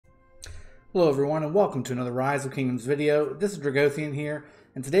Hello everyone and welcome to another Rise of Kingdoms video. This is Dragothien here,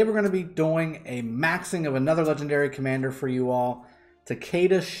 and today we're going to be doing a maxing of another legendary commander for you all.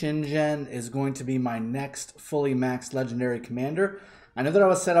 Takeda Shingen is going to be my next fully maxed legendary commander. I know that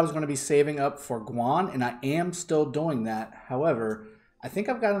I said I was going to be saving up for Guan, and I am still doing that. However, I think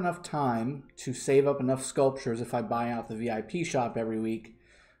I've got enough time to save up enough sculptures if I buy out the VIP shop every week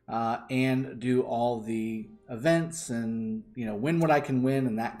and do all the events and, win what I can win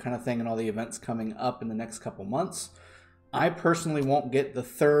and that kind of thing, and all the events coming up in the next couple months. I personally won't get the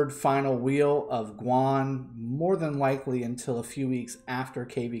third final wheel of Guan more than likely until a few weeks after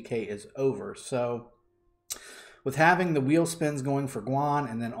KVK is over. So with having the wheel spins going for Guan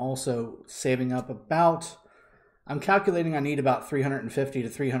and then also saving up about, I'm calculating I need about 350 to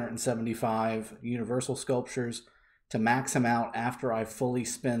 375 universal sculptures to max him out after I fully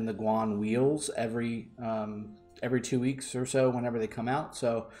spin the Guan wheels every 2 weeks or so whenever they come out.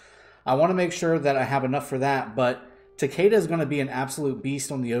 So I want to make sure that I have enough for that. But Takeda is going to be an absolute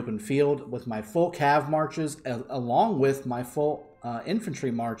beast on the open field with my full cav marches along with my full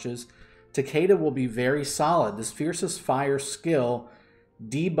infantry marches. Takeda will be very solid. This Fiercest Fire skill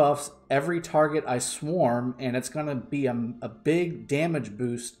debuffs every target I swarm, and it's going to be a big damage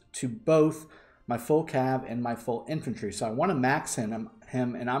boost to both my full cav and my full infantry. So I want to max him,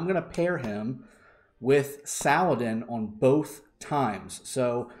 and I'm going to pair him with Saladin on both times.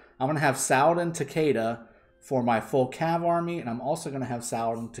 So I'm going to have Saladin Takeda for my full cav army, and I'm also going to have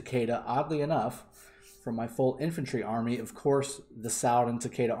Saladin Takeda, oddly enough, for my full infantry army. Of course, the Saladin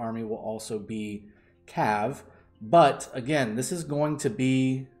Takeda army will also be cav, but again, this is going to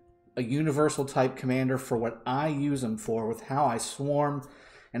be a universal type commander for what I use him for, with how I swarm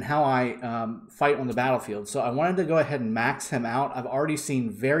and how I fight on the battlefield. So I wanted to go ahead and max him out. I've already seen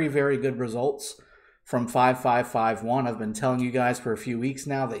very, very good results from 5551. I've been telling you guys for a few weeks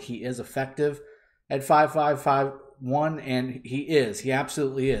now that he is effective at 5551, and he is. He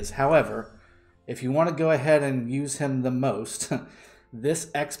absolutely is. However, if you want to go ahead and use him the most, this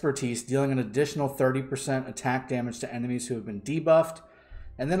expertise dealing an additional 30% attack damage to enemies who have been debuffed,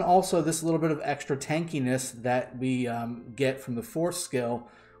 and then also this little bit of extra tankiness that we get from the fourth skill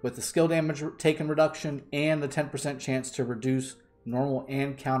with the skill damage taken reduction and the 10% chance to reduce normal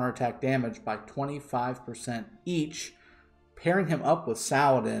and counterattack damage by 25% each. Pairing him up with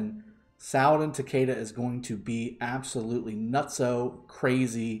Saladin Takeda is going to be absolutely nutso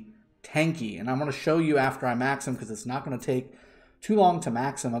crazy tanky. And I'm going to show you after I max him, because it's not going to take too long to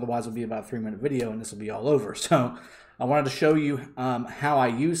max him. Otherwise it'll be about a 3-minute video and this will be all over. So I wanted to show you how I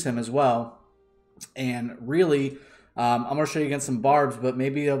use him as well. And really, I'm going to show you against some barbs, but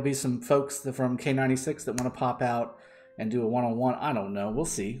maybe there'll be some folks from K96 that want to pop out and do a one-on-one. I don't know. We'll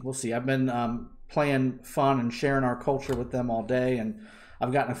see. We'll see. I've been playing fun and sharing our culture with them all day, and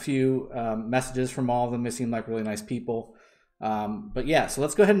I've gotten a few messages from all of them. They seem like really nice people. But yeah, so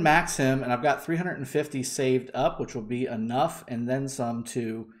let's go ahead and max him, and I've got 350 saved up, which will be enough, and then some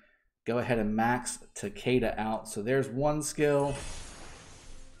to go ahead and max Takeda out. So there's one skill.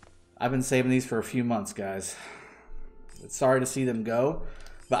 I've been saving these for a few months, guys. Sorry to see them go,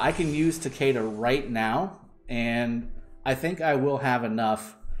 but I can use Takeda right now, and I think I will have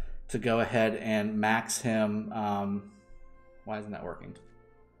enough to go ahead and max him. Why isn't that working?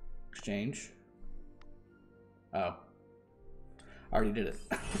 Exchange. Oh. I already did it.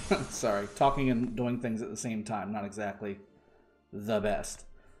 Sorry. Talking and doing things at the same time. Not exactly the best.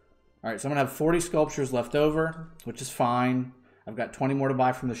 Alright, so I'm going to have 40 sculptures left over, which is fine. I've got 20 more to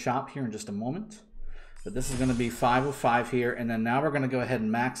buy from the shop here in just a moment. But this is going to be 5 of 5 here. And then now we're going to go ahead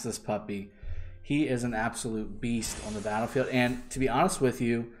and max this puppy. He is an absolute beast on the battlefield. And to be honest with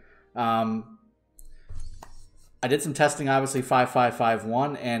you, I did some testing, obviously,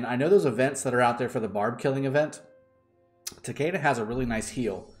 5551. And I know those events that are out there for the barb killing event. Takeda has a really nice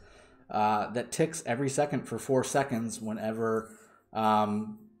heal that ticks every second for 4 seconds whenever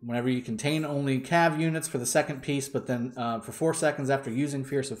you contain only cav units for the second piece, but then for 4 seconds after using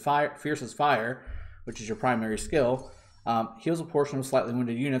Fiercest Fire, which is your primary skill, heals a portion of slightly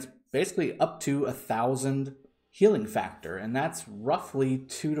wounded units, basically up to 1,000 healing factor, and that's roughly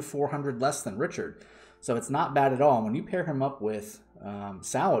 200 to 400 less than Richard. So it's not bad at all. When you pair him up with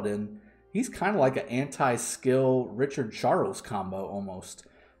Saladin, he's kind of like an anti-skill Richard Charles combo almost,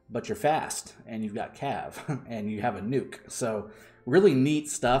 but you're fast and you've got cav and you have a nuke. So really neat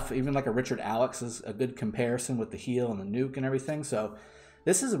stuff. Even like a Richard Alex is a good comparison with the heal and the nuke and everything. So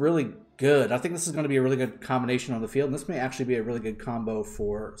this is really good. I think this is going to be a really good combination on the field, and this may actually be a really good combo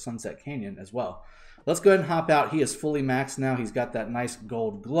for Sunset Canyon as well. Let's go ahead and hop out. He is fully maxed now. He's got that nice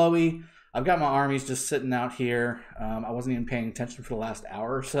gold glowy. I've got my armies just sitting out here. I wasn't even paying attention for the last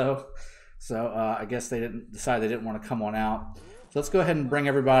hour or so. So I guess they decide they didn't want to come on out. So let's go ahead and bring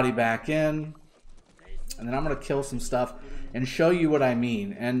everybody back in. And then I'm going to kill some stuff and show you what I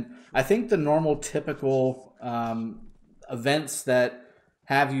mean. And I think the normal, typical events that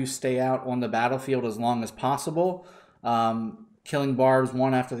have you stay out on the battlefield as long as possible, killing barbs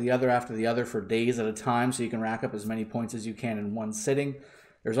one after the other for days at a time so you can rack up as many points as you can in one sitting.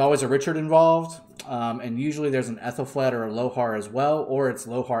 There's always a Richard involved, and usually there's an Ethelfled or a Lohar as well, or it's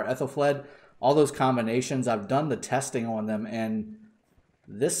Lohar Ethelfled. All those combinations, I've done the testing on them, and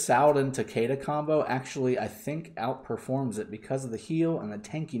this Saladin Takeda combo actually, I think, outperforms it because of the heal and the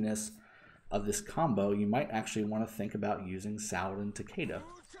tankiness of this combo. You might actually want to think about using Saladin Takeda.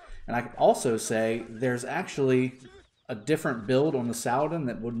 And I can also say there's actually a different build on the Saladin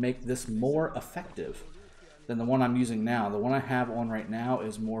that would make this more effective than the one I'm using now. The one I have on right now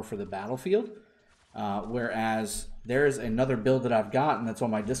is more for the battlefield, whereas there's another build that I've got, and that's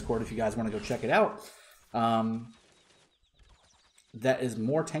on my Discord if you guys want to go check it out, that is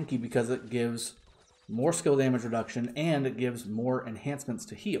more tanky because it gives more skill damage reduction and it gives more enhancements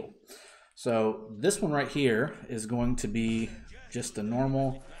to heal. So this one right here is going to be just a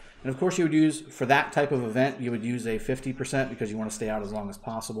normal, and of course you would use, for that type of event, you would use a 50% because you want to stay out as long as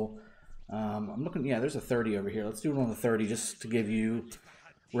possible. I'm looking, yeah, there's a 30 over here. Let's do it on the 30 just to give you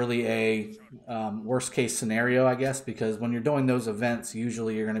really a worst case scenario, I guess, because when you're doing those events,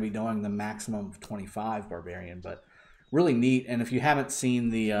 usually you're going to be doing the maximum of 25 Barbarian, but really neat. And if you haven't seen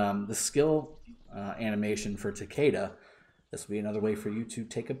the skill animation for Takeda, this will be another way for you to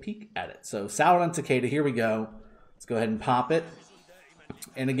take a peek at it. So Saladin Takeda, here we go. Let's go ahead and pop it.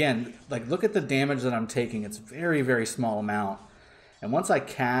 And again, like, look at the damage that I'm taking. It's very, very small amount. And once I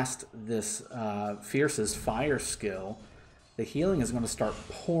cast this Fierce's Fire skill, the healing is going to start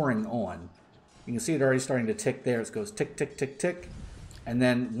pouring on. You can see it already starting to tick there. It goes tick, tick, tick, tick. And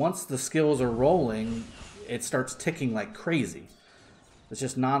then once the skills are rolling, it starts ticking like crazy. It's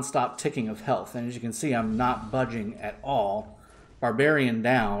just non-stop ticking of health. And as you can see, I'm not budging at all. Barbarian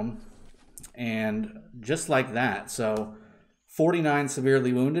down. And just like that. So 49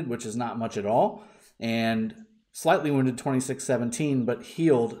 severely wounded, which is not much at all. And slightly wounded 26-17, but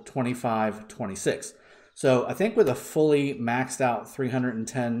healed 25-26. So I think with a fully maxed out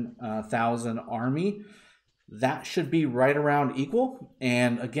 310,000 army, that should be right around equal.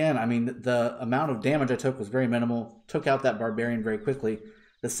 And again, I mean, the amount of damage I took was very minimal. Took out that Barbarian very quickly.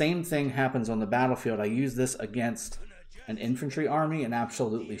 The same thing happens on the battlefield. I used this against an infantry army and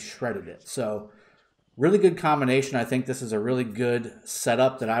absolutely shredded it. So really good combination. I think this is a really good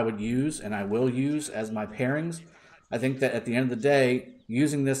setup that I would use and I will use as my pairings. I think that at the end of the day,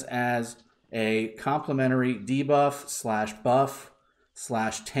 using this as a complementary debuff slash buff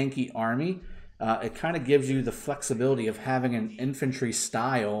slash tanky army, it kind of gives you the flexibility of having an infantry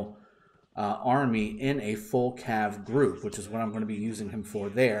style army in a full cav group, which is what I'm going to be using him for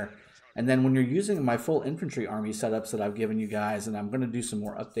there. And then when you're using my full infantry army setups that I've given you guys, and I'm going to do some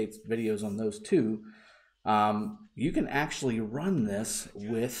more updates videos on those too, you can actually run this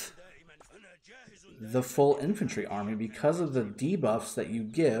with the full infantry army because of the debuffs that you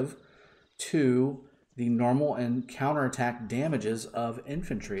give to the normal and counterattack damages of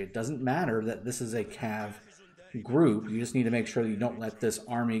infantry. It doesn't matter that this is a cav group. You just need to make sure that you don't let this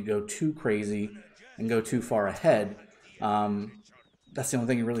army go too crazy and go too far ahead. That's the only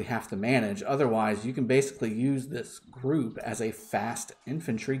thing you really have to manage. Otherwise, you can basically use this group as a fast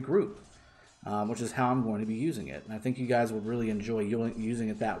infantry group, which is how I'm going to be using it. And I think you guys would really enjoy using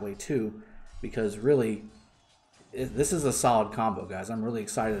it that way too, because really, this is a solid combo, guys. I'm really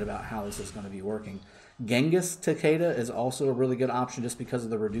excited about how this is going to be working. Genghis Takeda is also a really good option just because of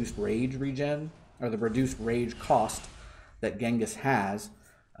the reduced rage regen, or the reduced rage cost that Genghis has.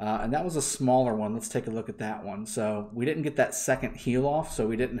 And that was a smaller one. Let's take a look at that one. So we didn't get that second heal off, so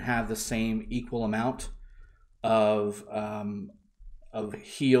we didn't have the same equal amount of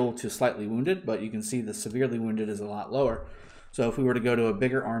heal to slightly wounded, but you can see the severely wounded is a lot lower. So if we were to go to a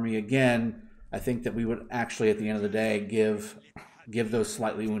bigger army again, I think that we would actually, at the end of the day, give those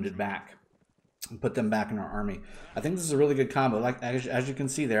slightly wounded back and put them back in our army. I think this is a really good combo. Like as you can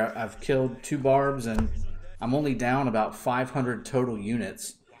see there, I've killed 2 barbs and I'm only down about 500 total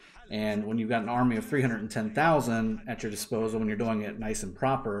units. And when you've got an army of 310,000 at your disposal, when you're doing it nice and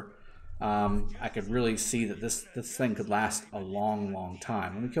proper, I could really see that this thing could last a long, long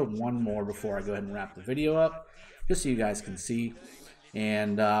time. Let me kill one more before I go ahead and wrap the video up, just so you guys can see.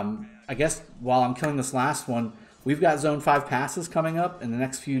 And I guess while I'm killing this last one, we've got Zone 5 passes coming up in the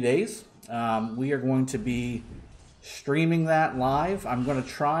next few days. We are going to be streaming that live. I'm going to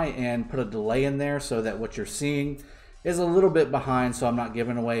try and put a delay in there so that what you're seeing is a little bit behind, so I'm not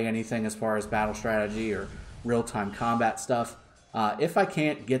giving away anything as far as battle strategy or real-time combat stuff. If I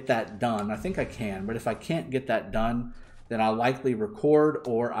can't get that done, I think I can, but if I can't get that done, then I'll likely record,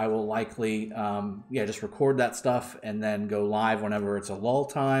 or I will likely, just record that stuff and then go live whenever it's a lull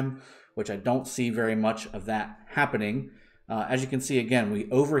time, which I don't see very much of that happening. As you can see, again, we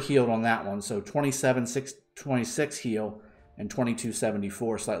overhealed on that one, so 27,626 heal and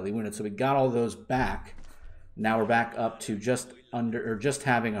 2274 slightly wounded. So we got all those back. Now we're back up to just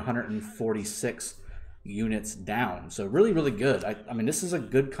having 146 units down. So really, really good. I mean, this is a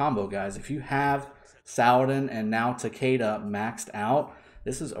good combo, guys. If you have Saladin and now Takeda maxed out,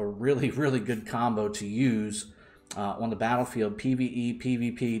 this is a really, really good combo to use on the battlefield. PvE,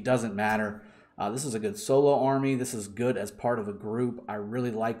 PvP, doesn't matter. This is a good solo army. This is good as part of a group. I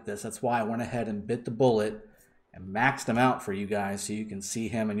really like this. That's why I went ahead and bit the bullet and maxed him out for you guys so you can see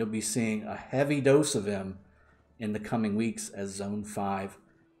him, and you'll be seeing a heavy dose of him in the coming weeks as Zone 5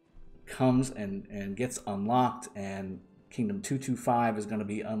 comes and gets unlocked, and Kingdom 225 is going to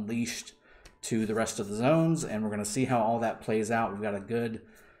be unleashed to the rest of the zones, and we're going to see how all that plays out. We've got a good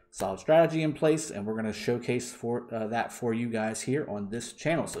solid strategy in place, and we're going to showcase that for you guys here on this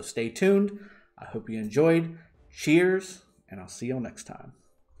channel. So stay tuned. I hope you enjoyed. Cheers, and I'll see you all next time.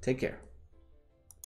 Take care.